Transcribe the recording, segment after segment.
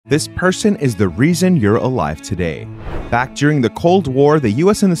This person is the reason you're alive today. Back during the Cold War, the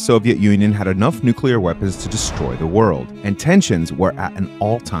US and the Soviet Union had enough nuclear weapons to destroy the world, and tensions were at an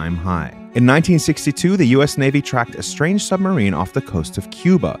all-time high. In 1962, the US Navy tracked a strange submarine off the coast of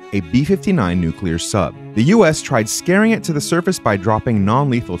Cuba, a B-59 nuclear sub. The US tried scaring it to the surface by dropping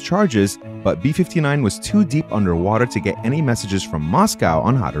non-lethal charges, but B-59 was too deep underwater to get any messages from Moscow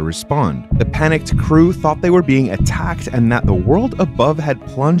on how to respond. The panicked crew thought they were being attacked and that the world above had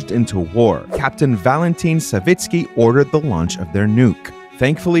plunged into war. Captain Valentin Savitsky ordered the launch of their nuke.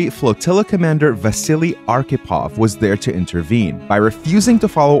 Thankfully, Flotilla Commander Vasily Arkhipov was there to intervene. By refusing to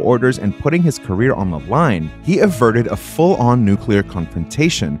follow orders and putting his career on the line, he averted a full-on nuclear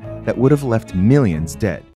confrontation that would have left millions dead.